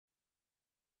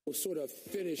sort of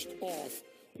finished off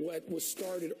what was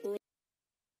started earlier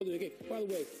in the game. By the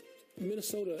way,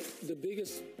 Minnesota, the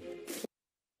biggest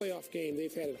playoff game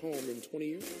they've had at home in 20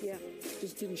 years,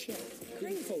 just didn't show.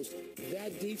 Didn't post.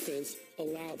 That defense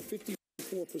allowed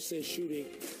 54% shooting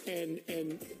and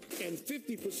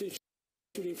 50%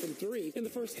 shooting from three in the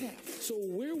first half. So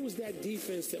where was that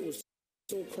defense that was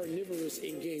so carnivorous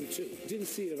in game two? Didn't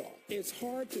see it at all. It's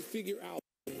hard to figure out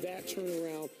that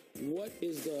turnaround. What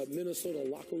is the Minnesota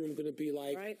locker room going to be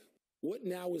like? Right. What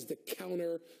now is the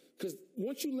counter? Because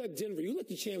once you let Denver, you let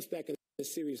the champs back in a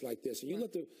series like this, and you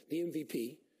let the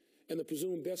MVP and the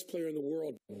presumed best player in the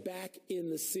world back in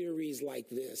the series like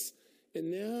this,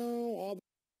 and now all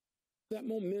that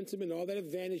momentum and all that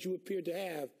advantage you appeared to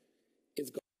have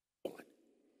is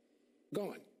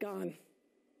gone.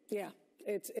 Yeah,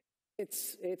 it's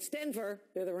Denver.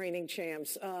 They're the reigning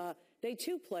champs. They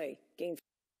too play Game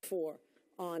 4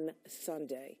 on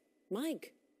Sunday.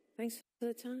 Mike, thanks for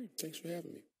the time. Thanks for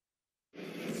having me.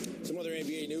 Some other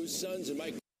NBA news: Suns and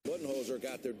Mike Budenholzer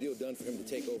got their deal done for him to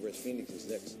take over as Phoenix's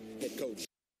next head coach.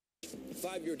 A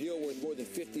 5-year deal worth more than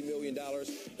 $50 million.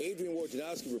 Adrian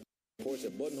Wojnarowski reports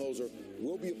that Budenholzer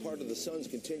will be a part of the Suns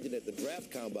contingent at the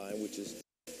draft combine, which is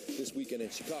this weekend in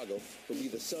Chicago. He'll be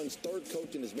the Suns' third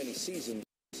coach in as many seasons,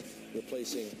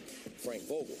 replacing Frank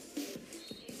Vogel.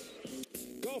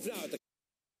 Golf now at the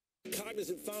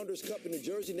Cognizant Founders Cup in New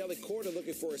Jersey. Nelly Korda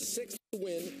looking for a 6th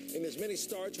win in as many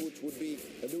starts, which would be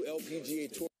a new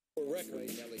LPGA Tour record.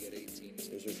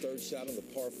 There's her third shot on the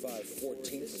par 5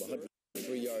 14th from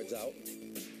 103 yards out.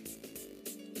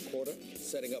 Korda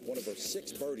setting up one of her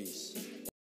 6 birdies